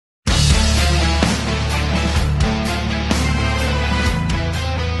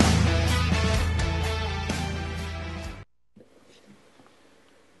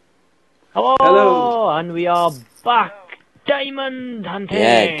Hello. And we are back. Diamond hunting.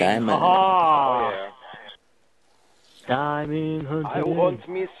 Yeah, diamond. Oh, yeah. Diamond hunting. I want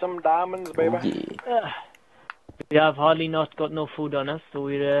me some diamonds, baby. Oh, yeah. We have hardly not got no food on us, so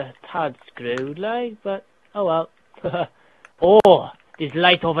we're a tad screwed, like, but oh well. Oh, there's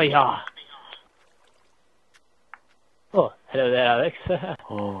light over here. Oh, hello there, Alex.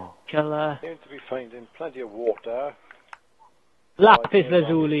 Oh. Shall Seem to be finding plenty of water. lapis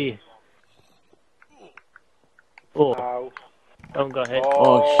lazuli. Oh, Ow. don't go ahead.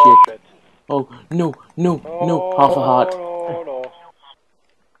 Oh, shit. Oh, no, half a heart. No.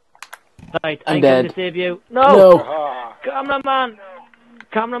 Right, I'm I'm dead. going to save you. No! Aha.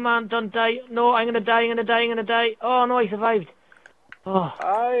 Cameraman, don't die. No, I'm gonna die. Oh no, I survived. Oh,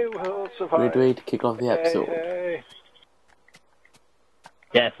 I will survive. Great way to kick off the episode. Hey.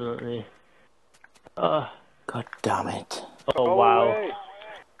 definitely. Oh, God damn it. oh wow. Away.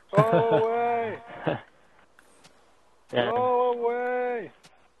 Go away. Yeah. Go away.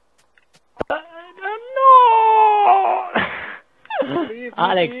 No! Leave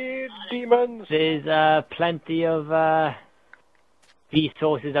Alex, me, demons. there's plenty of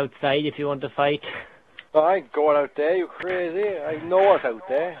resources outside if you want to fight. I ain't going out there, you crazy. I know what's out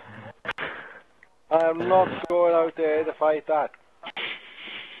there. I'm not going out there to fight that.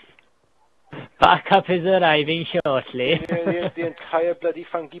 Backup is arriving shortly. The entire bloody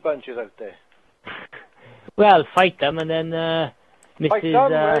funky bunch is out there. Well, fight them and then Fight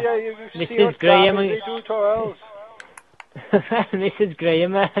them, you see Mrs. what Graham damage they do to our elves. Mrs.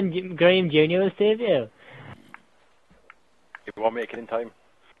 Graham and Graham Jr. will save you. If you won't make it in time.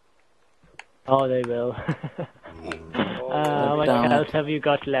 Oh, they will. How much damn health it. have you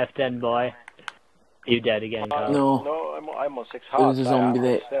got left then, boy? You dead again, Carl? No. No, I'm on 6 hearts. There's a zombie I am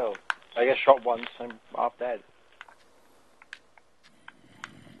there. Still. I get shot once, I'm half dead.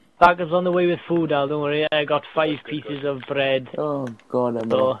 Backup's on the way with food, Al, don't worry. I got 5 pieces of bread. Oh, God, I'm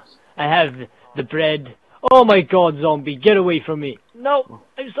So, lost. I have the bread. Oh my god, zombie, get away from me. No,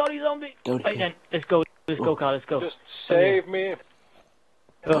 I'm sorry, zombie. Don't Right hit. then, let's go, Carl, let's go. Just save me.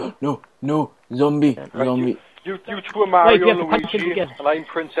 Oh. No, zombie. Right, You two are Right, Mario we have to punch him Luigi, together. and I'm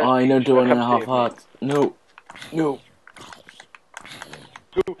Princess Oh, I know Peach. 2.5 Come save me. hearts. No.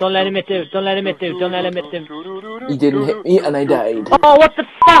 Don't let him hit you, don't let him hit you, don't let him hit him. He didn't hit me and I died. Oh, what the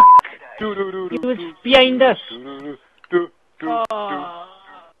fuck? He was behind us. Oh.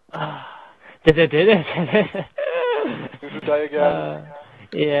 Did it? You die again.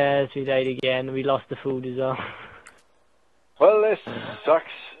 Yes, we died again. We lost the food as well. Well, this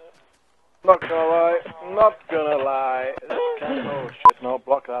sucks. Not gonna lie. Oh shit, no,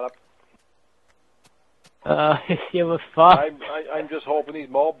 block that up. You were fucked. I'm just hoping these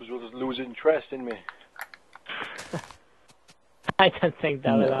mobs will just lose interest in me. I don't think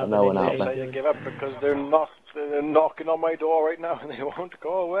that will happen. No one anyway. out there. I give up because they're knocking on my door right now and they won't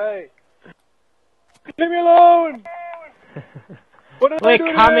go away. Leave me alone! What did I do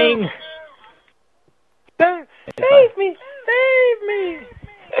We're to coming. you? Save me! Save me!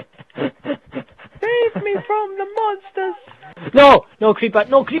 Save me from the monsters! No creeper,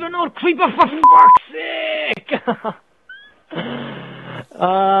 for fuck's sake!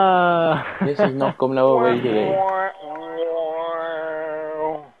 This is not coming our way today.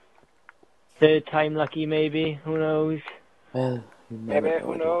 Third time lucky, maybe. Who knows? Well, you never Maybe, know,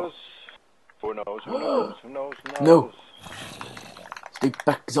 who do you? knows? Who knows? No. Stay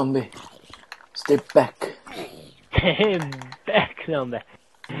back, zombie. Stay back. Back, zombie.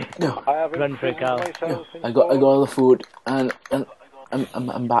 No. I have Run for it, Carl. myself in I got sport. all the food and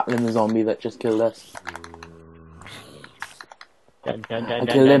I'm battling the zombie that just killed us. Dun, dun, I dun,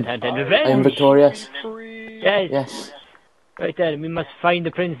 killed dun, him. dun, dun, I am revenge. victorious. Free. Yes. Right then, we must find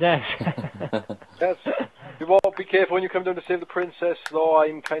the princess. Yes. You won't be careful when you come down to save the princess, though.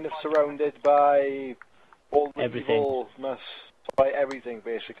 I'm kind of surrounded by all the Everything. evilness, by everything,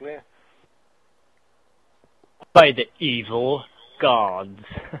 basically. By the evil gods.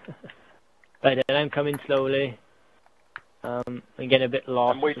 Right then, I'm coming slowly. I'm getting a bit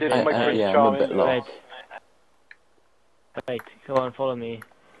lost. I'm waiting for my Prince yeah, I'm a Charming. bit lost. Right, come on, follow me.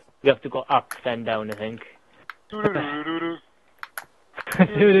 We have to go up, then down, I think.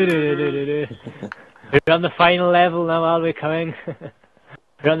 We're on the final level now, are we coming?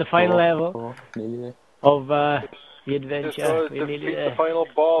 We're on the final level Nearly there. of the Just adventure. gotta We're nearly defeat there. the final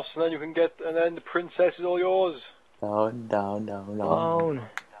boss, and then you can get, and then the princess is all yours. Down. Down.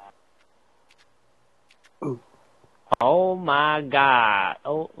 Ooh. Oh my god.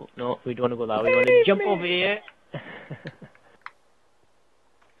 Oh, no, we don't want to go that way. We want to jump over here.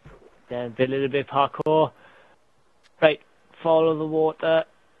 Then a little bit parkour. Right, follow the water.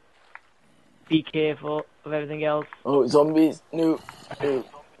 be careful of everything else. Oh, zombies! No, no,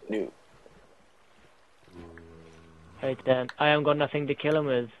 no. Right then, I haven't got nothing to kill him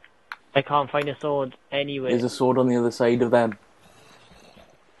with. I can't find a sword anyway. There's a sword on the other side of them.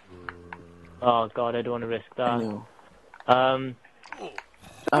 Oh god, I don't want to risk I that. know. Um,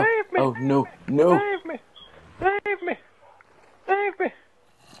 Oh, Save me! oh no, no! Save me! Save me! Save me!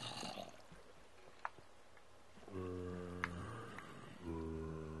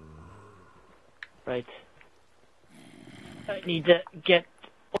 right. I need to get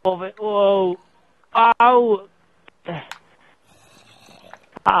over. Whoa! Ow!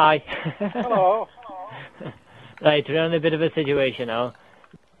 Hi. Hello. Right, we're in a bit of a situation now.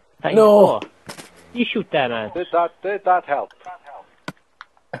 Thank No! you. You shoot that man. Did that help?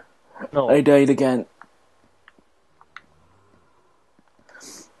 No. I died again.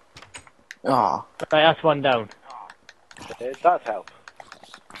 Ah. Right, that's one down. Did that help?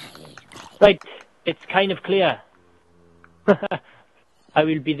 Right, it's kind of clear. I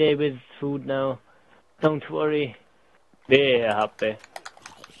will be there with food now. Don't worry. Be happy.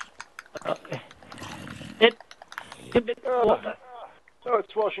 Okay. It's a bit water. Oh,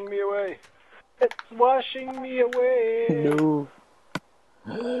 it's washing me away. It's washing me away. No.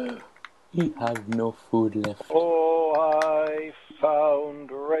 We have no food left. Oh, I found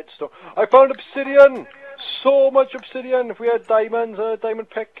redstone. I found obsidian! So much obsidian. If we had diamonds and a diamond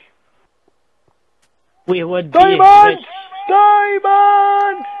pick. We would be Diamond! rich.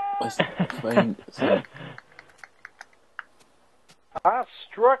 Diamond! Let's find some. I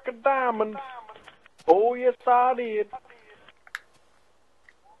struck a diamond. Oh, yes, I did.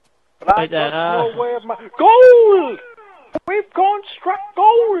 But I Right there, got no way of my... Gold! We've gone struck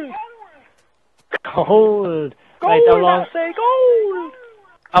gold! Cold. Gold, Right, I say gold!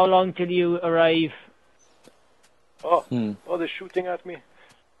 how long till you arrive? Oh, Hmm. oh, they're shooting at me.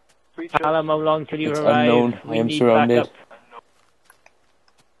 Creatures. Callum, how long till you It's arrive? unknown. I We am need surrounded. backup.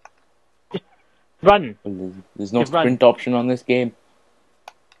 Just run. Well, there's no Just run. sprint option on this game.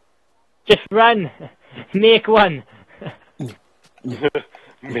 Just run. Make one.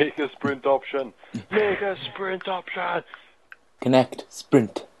 Make a sprint option. Make a sprint option. Connect.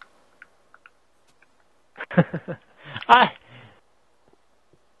 Sprint. Ah.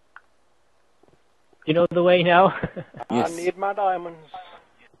 You know the way now? Yes. I need my diamonds.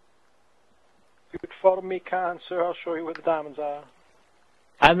 If you'd follow me, cancer, I'll show you where the diamonds are.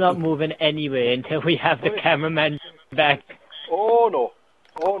 I'm not moving anyway until we have the cameraman back. Oh no.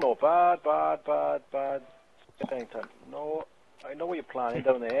 Oh no. Bad, bad, bad, bad. Skeleton. No. I know what you're planning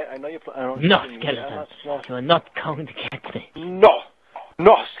down there. I know you're planning. No, skeleton. You are not going to get me. No.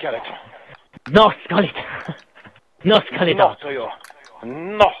 No, skeleton. No, skeleton. No, skeleton. No to you.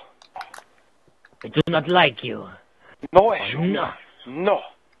 No. I do not like you. No issue. No. No.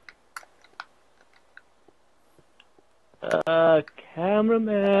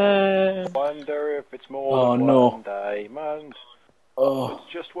 Cameraman. Wonder if it's more Oh, than no. one diamond. Oh.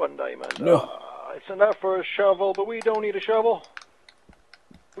 It's just one diamond. No. It's enough for a shovel, but we don't need a shovel.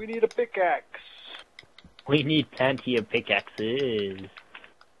 We need a pickaxe. We need plenty of pickaxes.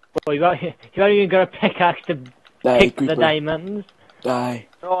 Oh, you haven't even got a pickaxe to Die, pick creeper. the diamonds? Die.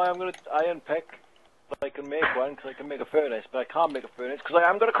 No, I'm going to iron pick. I can make one because I can make a furnace, but I can't make a furnace because I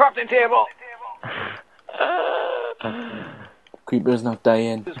haven't got a crafting table. Creeper's not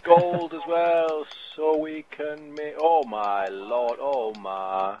dying. There's gold as well, so we can make... Oh my lord, oh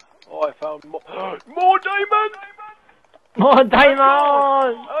my... Oh, I found more... More diamond! More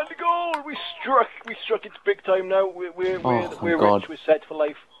diamonds! And gold! We struck it big time now. We're thank rich, God. we're set for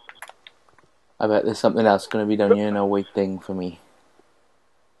life. I bet there's something else going to be down here and a waiting for me.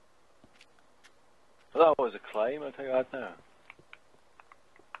 That was a climb, I'll tell you that now.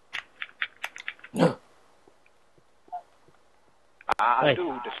 I Right.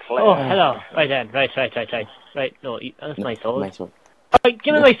 do declare. Oh, hello. Right then. Right. Right, no, that's my sword. My sword. Right,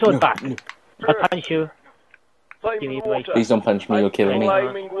 give me my sword no, back. no. I'll punch you. Climbing Give me water. Please don't punch me, you'll kill me.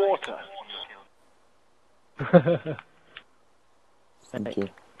 Climbing water. Thank you.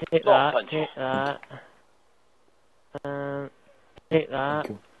 Take Don't that, punch. take that. Take that, Thank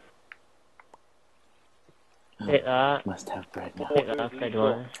you. take that, Must have bread now. take that, I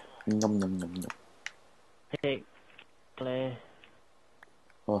don't. Nom nom nom nom. Take clay.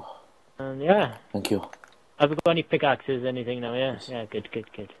 Oh, And yeah. thank you. Have we got any pickaxes, anything now, yeah? Yeah, good.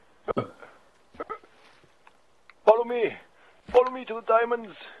 Follow me. Follow me to the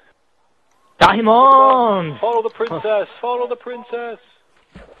diamonds. Diamonds! Follow the princess. Follow the princess.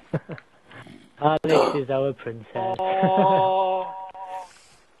 Alex is our princess. Oh,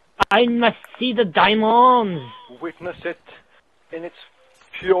 I must see the diamonds! witness it in its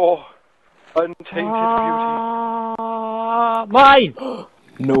pure Untainted Mine!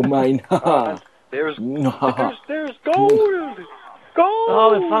 No, mine. beauty. Haha. There's No. there's gold. Gold.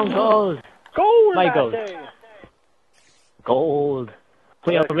 Oh, we found gold. Gold. My I gold. say. Gold.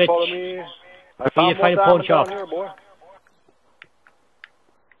 We are If you rich. follow me. I We found need to find one a pawn diamond shop. down here, boy.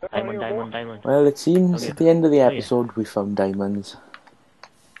 Down here, boy. Diamond. Well, it seems Oh, yeah. at the end of the Oh, yeah. episode we found diamonds.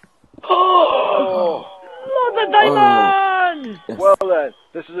 Oh. Lots of diamonds! Yes. Well then,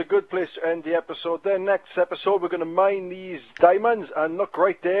 this is a good place to end the episode. Then next episode we're going to mine these diamonds, and look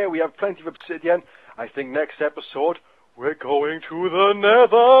right there, we have plenty of obsidian. I think next episode we're going to the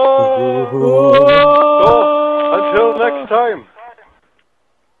Nether. So, until next time.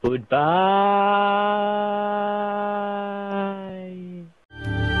 Goodbye.